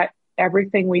 And yet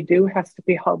everything we do has to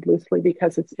be held loosely,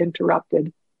 because it's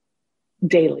interrupted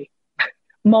daily.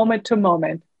 Moment to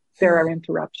moment, there are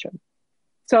interruptions.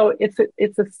 So it's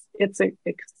an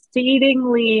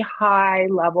exceedingly high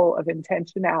level of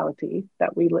intentionality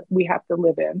that we have to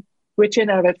live in, which in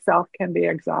of itself can be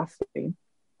exhausting.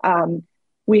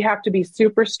 We have to be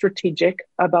super strategic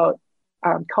about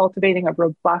cultivating a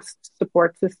robust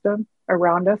support system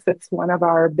around us. It's one of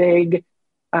our big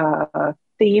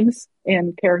themes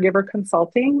in caregiver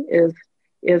consulting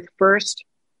is first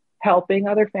helping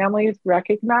other families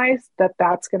recognize that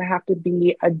that's going to have to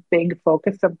be a big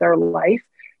focus of their life,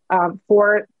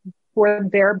 for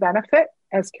their benefit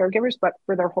as caregivers, but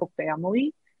for their whole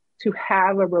family, to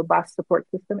have a robust support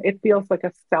system. It feels like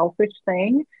a selfish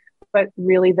thing, but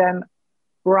really then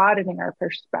broadening our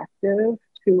perspective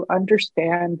to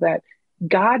understand that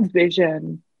God's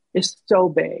vision is so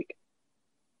big.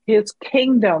 His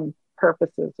kingdom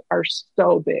purposes are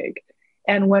so big.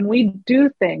 And when we do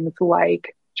things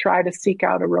like try to seek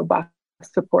out a robust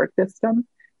support system,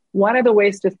 one of the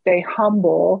ways to stay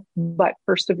humble but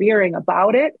persevering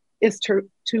about it is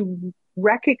to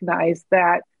recognize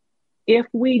that if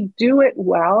we do it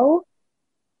well,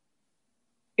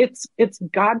 it's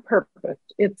God purpose.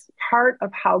 It's part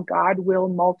of how God will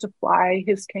multiply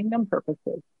his kingdom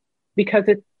purposes, because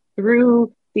it's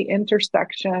through the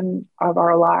intersection of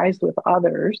our lives with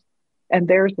others and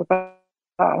theirs with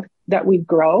that we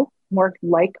grow more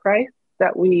like Christ,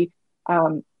 that we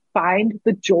find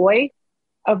the joy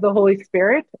of the Holy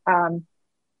Spirit.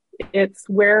 It's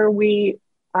where we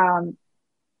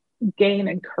gain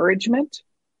encouragement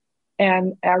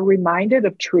and are reminded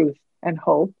of truth and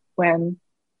hope when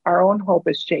our own hope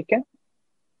is shaken.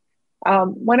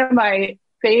 One of my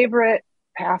favorite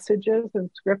passages in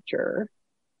scripture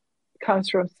comes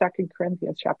from 2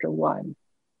 Corinthians chapter 1.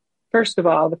 First of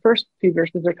all, the first few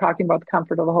verses are talking about the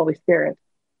comfort of the Holy Spirit.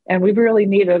 And we've really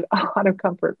needed a lot of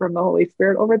comfort from the Holy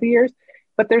Spirit over the years.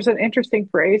 But there's an interesting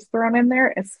phrase thrown in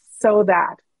there. It's so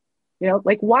that,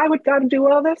 like, why would God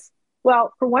do all this?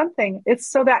 Well, for one thing, it's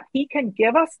so that he can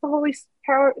give us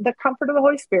the comfort of the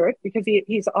Holy Spirit, because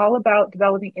he's all about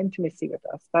developing intimacy with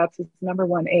us. That's his number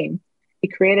one aim. He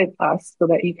created us so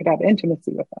that he could have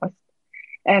intimacy with us.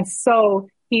 And so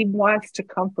he wants to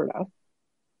comfort us.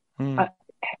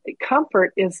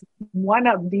 Comfort is one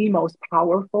of the most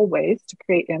powerful ways to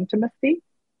create intimacy.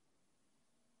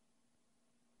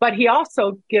 But he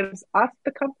also gives us the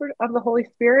comfort of the Holy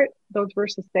Spirit, those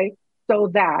verses say,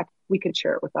 so that we could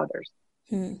share it with others.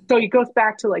 So it goes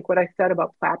back to like what I said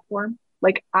about platform.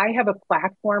 Like, I have a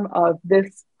platform of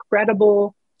this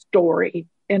credible story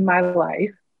in my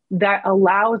life that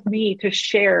allows me to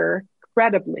share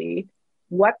credibly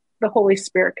what the Holy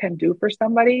Spirit can do for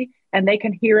somebody, and they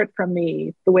can hear it from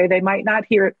me the way they might not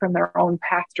hear it from their own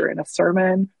pastor in a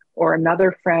sermon or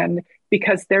another friend,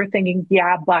 because they're thinking,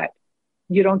 yeah, but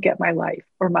you don't get my life,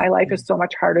 or my life is so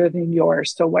much harder than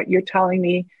yours. So what you're telling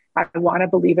me, I want to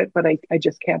believe it, but I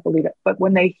just can't believe it. But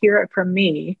when they hear it from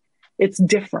me, it's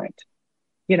different.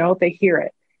 They hear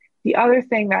it. The other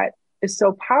thing that is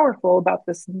so powerful about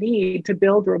this need to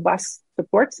build robust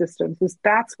support systems is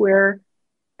that's where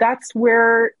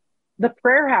the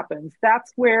prayer happens.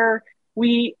 That's where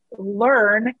we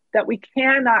learn that we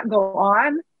cannot go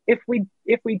on if we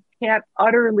can't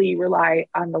utterly rely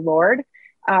on the Lord.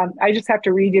 I just have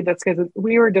to read you this because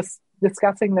we were just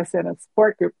discussing this in a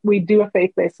support group. We do a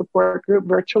faith-based support group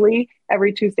virtually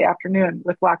every Tuesday afternoon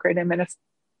with Walk Right In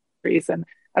Ministries, and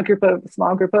a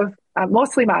small group of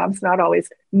mostly moms, not always,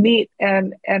 meet,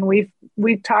 and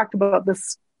we've talked about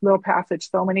this little passage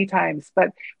so many times. But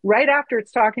right after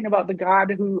it's talking about the God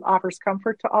who offers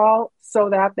comfort to all so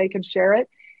that they can share it,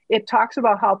 it talks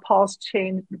about how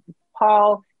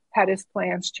Paul had his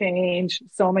plans changed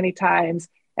so many times,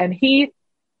 and he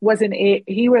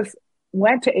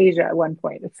went to Asia at one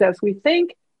point. It says, we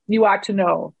think you ought to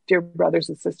know, dear brothers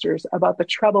and sisters, about the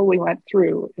trouble we went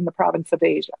through in the province of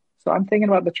Asia. So I'm thinking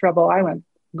about the trouble I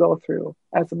go through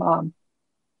as a mom.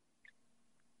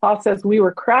 Paul says, we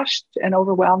were crushed and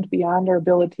overwhelmed beyond our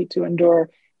ability to endure,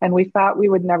 and we thought we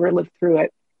would never live through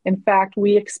it. In fact,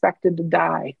 we expected to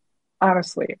die.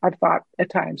 Honestly, I've thought at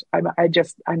times, I'm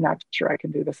not sure I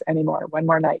can do this anymore, one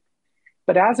more night.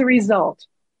 But as a result,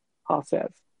 Paul says,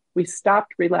 we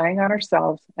stopped relying on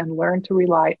ourselves and learned to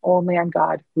rely only on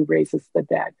God who raises the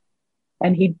dead.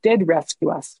 And he did rescue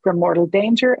us from mortal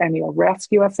danger, and he'll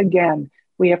rescue us again.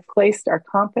 We have placed our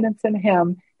confidence in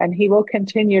him, and he will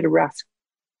continue to rescue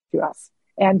us.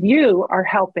 And you are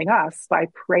helping us by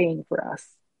praying for us.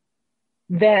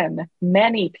 Then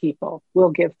many people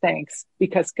will give thanks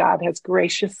because God has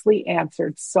graciously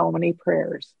answered so many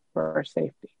prayers for our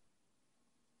safety.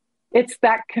 It's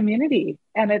that community,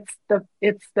 and it's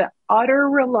the utter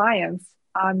reliance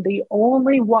on the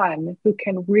only one who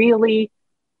can really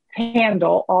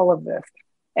handle all of this.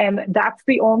 And that's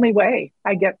the only way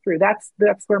I get through. That's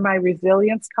where my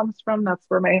resilience comes from. That's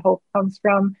where my hope comes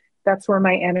from. That's where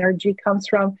my energy comes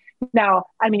from. Now,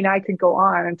 I could go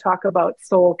on and talk about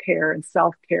soul care and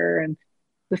self-care and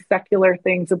the secular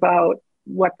things about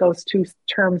what those two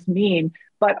terms mean,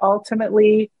 but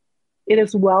ultimately, it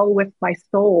is well with my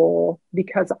soul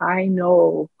because I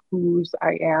know whose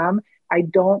I am. I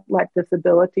don't let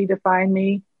disability define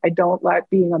me. I don't let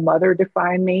being a mother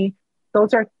define me.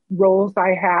 Those are roles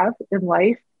I have in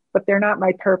life, but they're not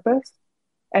my purpose,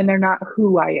 and they're not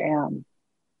who I am.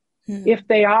 If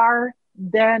they are,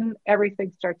 then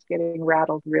everything starts getting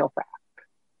rattled real fast.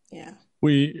 Yeah.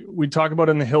 We talk about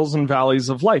in the hills and valleys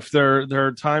of life. There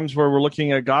are times where we're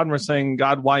looking at God and we're saying,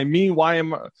 God, why me? Why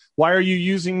are you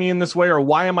using me in this way? Or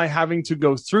why am I having to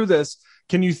go through this?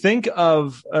 Can you think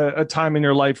of a time in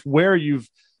your life where you've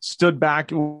stood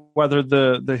back, whether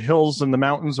the hills and the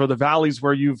mountains or the valleys,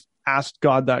 where you've asked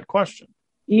God that question?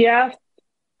 Yes,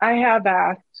 I have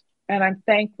asked, and I'm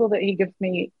thankful that he gives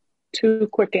me two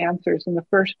quick answers. And the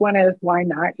first one is, why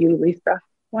not you, Lisa?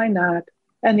 Why not?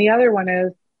 And the other one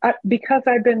is, because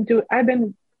I've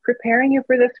been preparing you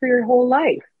for this for your whole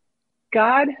life.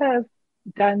 God has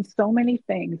done so many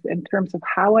things in terms of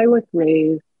how I was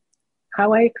raised,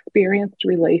 how I experienced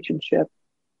relationships,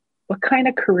 what kind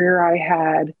of career I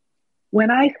had,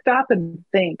 when I stop and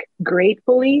think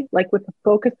gratefully, like with the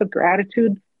focus of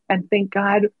gratitude, and think,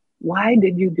 God, why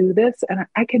did you do this? And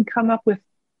I can come up with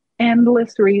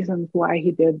endless reasons why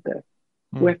he did this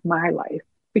with my life,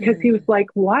 because he was like,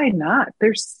 why not?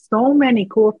 There's so many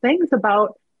cool things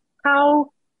about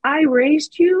how I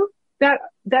raised you that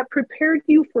prepared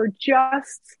you for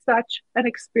just such an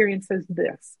experience as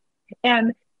this.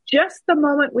 And just the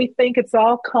moment we think it's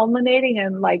all culminating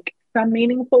in like some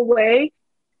meaningful way,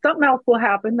 something else will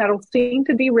happen that'll seem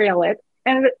to derail it.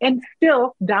 And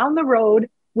still down the road,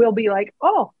 we'll be like,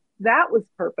 oh, that was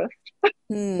purpose.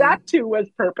 That too was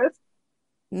purpose.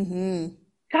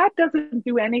 God doesn't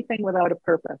do anything without a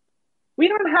purpose. We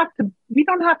don't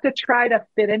have to try to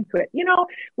fit into it. You know,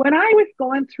 when I was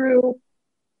going through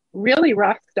really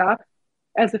rough stuff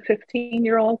as a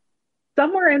 15-year-old,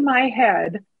 somewhere in my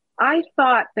head, I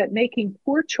thought that making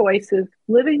poor choices,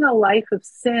 living a life of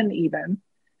sin even,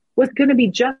 was going to be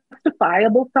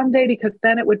justifiable someday, because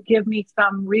then it would give me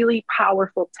some really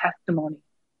powerful testimony.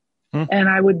 And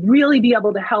I would really be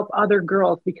able to help other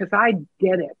girls because I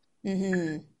did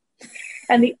it.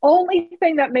 And the only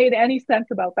thing that made any sense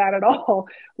about that at all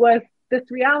was this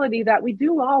reality that we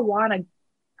do all want to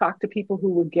talk to people who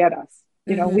will get us.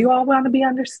 You know, we all want to be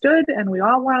understood and we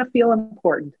all want to feel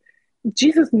important.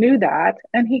 Jesus knew that,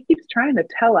 and he keeps trying to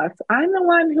tell us, I'm the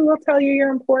one who will tell you you're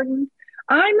important.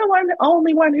 I'm the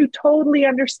only one who totally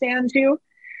understands you.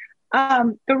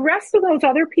 The rest of those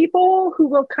other people who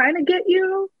will kind of get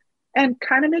you and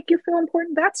kind of make you feel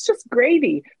important, that's just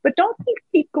gravy. But don't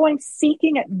keep going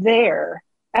seeking it there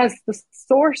as the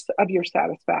source of your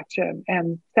satisfaction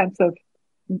and sense of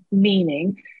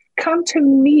meaning. Come to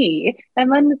me,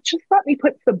 and then just let me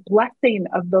put the blessing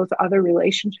of those other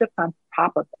relationships on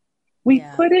top of it. We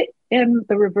put it in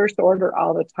the reverse order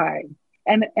all the time.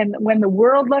 And when the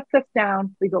world lets us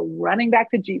down, we go running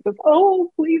back to Jesus.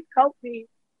 Oh, please help me.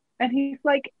 And he's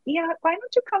like, yeah, why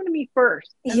don't you come to me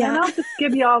first? And then I'll just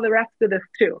give you all the rest of this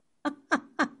too.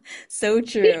 So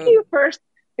true. Seek you first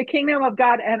the kingdom of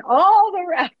God, and all the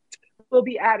rest will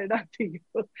be added unto you.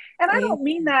 And I don't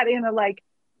mean that in a like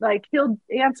he'll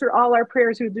answer all our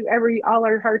prayers, who do all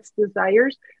our heart's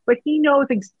desires, but he knows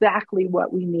exactly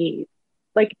what we need.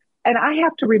 And I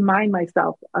have to remind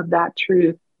myself of that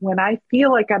truth. When I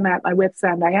feel like I'm at my wit's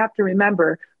end, I have to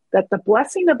remember that the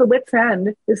blessing of the wit's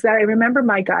end is that I remember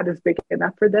my God is big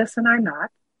enough for this, and I'm not.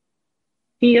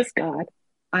 He is God.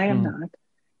 I am not.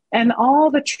 And all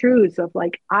the truths of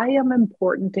I am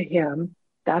important to him.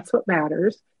 That's what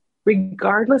matters.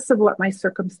 Regardless of what my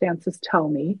circumstances tell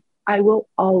me, I will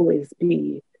always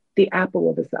be the apple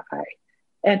of his eye.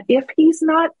 And if he's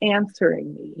not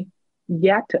answering me,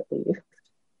 yet at least,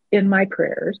 in my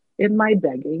prayers, in my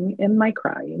begging, in my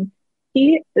crying,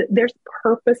 there's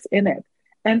purpose in it.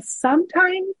 And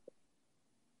sometimes,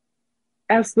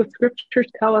 as the scriptures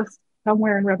tell us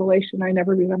somewhere in Revelation, I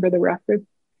never remember the reference,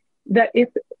 that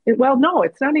it's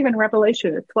not even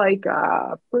Revelation. It's like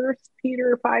 1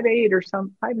 Peter 5:8 or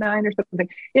 5:9 or something.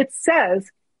 It says,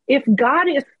 if God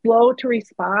is slow to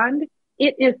respond,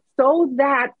 it is so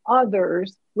that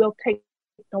others will take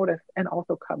notice and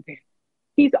also come to him.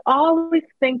 He's always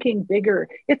thinking bigger.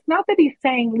 It's not that he's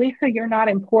saying, Lisa, you're not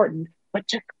important, but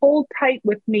just hold tight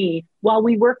with me while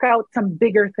we work out some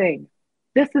bigger things.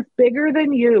 This is bigger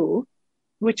than you,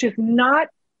 which is not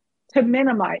to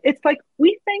minimize. It's like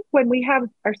we think when we have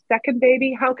our second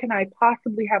baby, how can I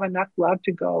possibly have enough love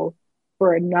to go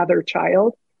for another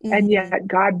child? And yet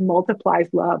God multiplies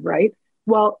love, right?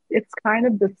 Well, it's kind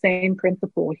of the same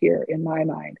principle here in my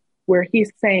mind, where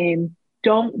he's saying,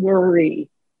 don't worry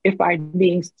if I'm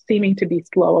seeming to be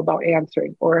slow about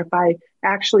answering, or if I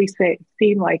actually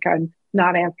seem like I'm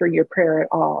not answering your prayer at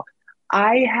all.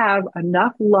 I have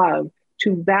enough love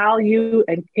to value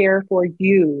and care for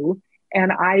you,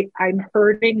 and I'm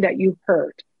hurting that you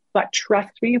hurt. But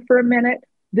trust me for a minute,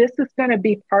 this is going to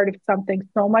be part of something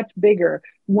so much bigger.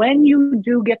 When you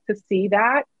do get to see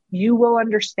that, you will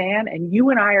understand, and you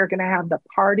and I are going to have the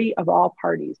party of all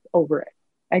parties over it.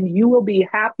 And you will be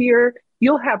happier.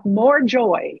 You'll have more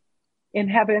joy in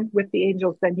heaven with the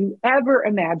angels than you ever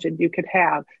imagined you could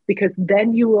have, because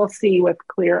then you will see with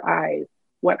clear eyes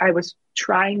what I was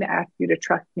trying to ask you to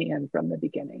trust me in from the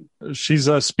beginning. She's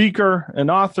a speaker, an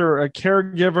author, a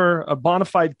caregiver, a bona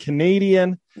fide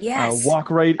Canadian. Yes.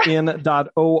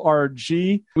 walkrightin.org.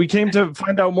 We came to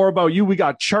find out more about you. We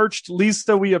got churched.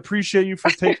 Lisa, we appreciate you for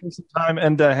taking some time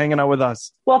and hanging out with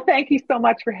us. Well, thank you so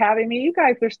much for having me. You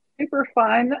guys are super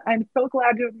fun. I'm so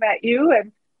glad to have met you,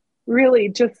 and really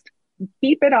just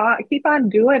keep on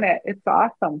doing it. It's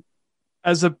awesome.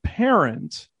 as a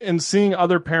parent and seeing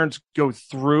other parents go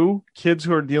through kids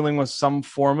who are dealing with some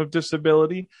form of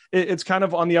disability, it's kind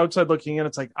of on the outside looking in.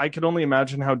 It's like, I could only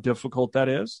imagine how difficult that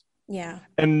is. Yeah.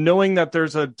 And knowing that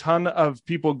there's a ton of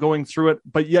people going through it,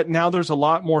 but yet now there's a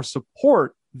lot more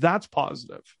support, that's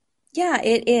positive. Yeah,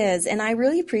 it is. And I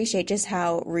really appreciate just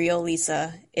how real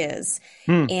Lisa is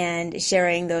and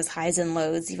sharing those highs and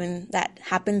lows, even that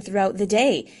happen throughout the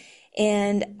day.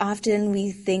 And often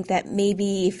we think that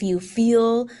maybe if you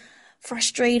feel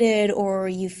frustrated or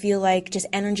you feel like just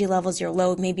energy levels are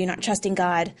low, maybe you're not trusting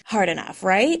God hard enough,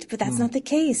 right? But that's not the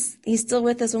case. He's still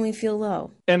with us when we feel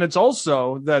low. And it's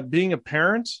also that being a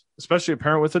parent, especially a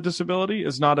parent with a disability,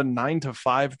 is not a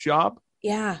 9-to-5 job.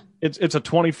 Yeah. It's a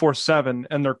 24/7,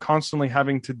 and they're constantly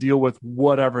having to deal with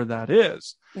whatever that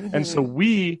is. And so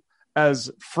we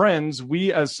as friends,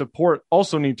 we as support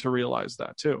also need to realize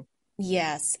that too.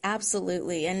 Yes,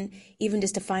 absolutely. And even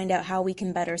just to find out how we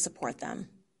can better support them.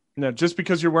 Now, just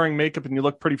because you're wearing makeup and you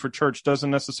look pretty for church doesn't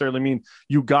necessarily mean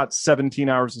you got 17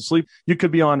 hours of sleep. You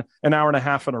could be on an hour and a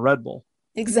half in a Red Bull.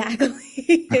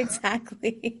 Exactly.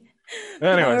 Exactly.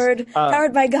 Anyways,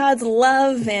 powered by God's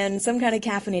love and some kind of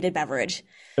caffeinated beverage.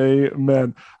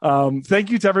 Amen. Thank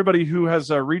you to everybody who has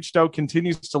reached out,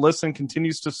 continues to listen,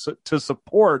 continues to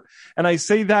support. And I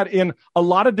say that in a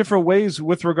lot of different ways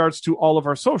with regards to all of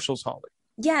our socials, Holly.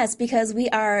 Yes, because we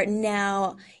are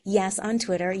now, yes, on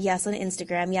Twitter, yes, on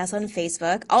Instagram, yes, on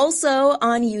Facebook, also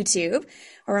on YouTube,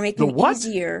 where we're making it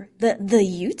easier. The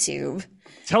YouTube.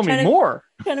 Tell me more.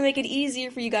 Trying to make it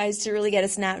easier for you guys to really get a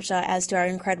snapshot as to our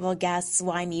incredible guests'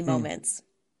 Why Me moments.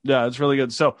 Yeah, it's really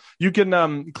good. So you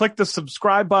can click the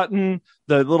subscribe button,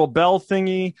 the little bell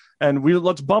thingy, and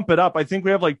let's bump it up. I think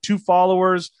we have like 2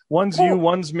 followers. One's you,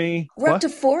 one's me. We're up to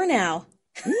 4 now.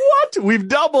 What? We've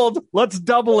doubled. Let's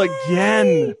double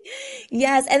again.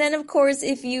 Yes. And then, of course,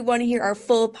 if you want to hear our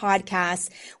full podcast,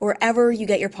 wherever you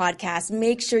get your podcast,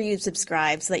 make sure you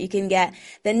subscribe so that you can get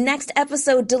the next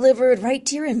episode delivered right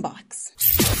to your inbox.